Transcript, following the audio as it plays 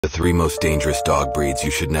The 3 most dangerous dog breeds you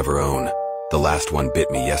should never own. The last one bit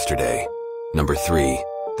me yesterday. Number 3,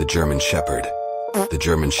 the German Shepherd. The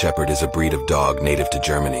German Shepherd is a breed of dog native to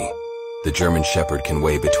Germany. The German Shepherd can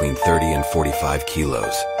weigh between 30 and 45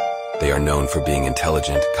 kilos. They are known for being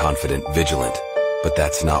intelligent, confident, vigilant, but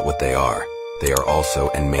that's not what they are. They are also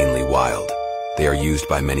and mainly wild. They are used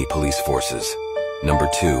by many police forces. Number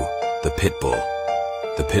 2, the Pit Bull.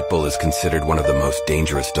 The Pit Bull is considered one of the most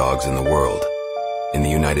dangerous dogs in the world. In the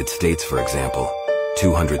United States, for example,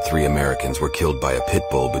 203 Americans were killed by a pit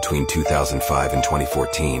bull between 2005 and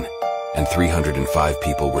 2014, and 305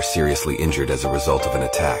 people were seriously injured as a result of an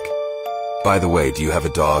attack. By the way, do you have a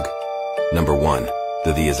dog? Number 1,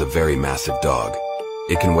 the is a very massive dog.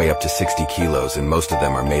 It can weigh up to 60 kilos and most of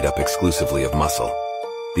them are made up exclusively of muscle.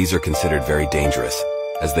 These are considered very dangerous,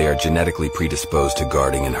 as they are genetically predisposed to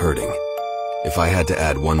guarding and herding. If I had to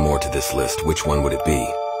add one more to this list, which one would it be?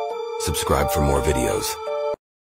 Subscribe for more videos.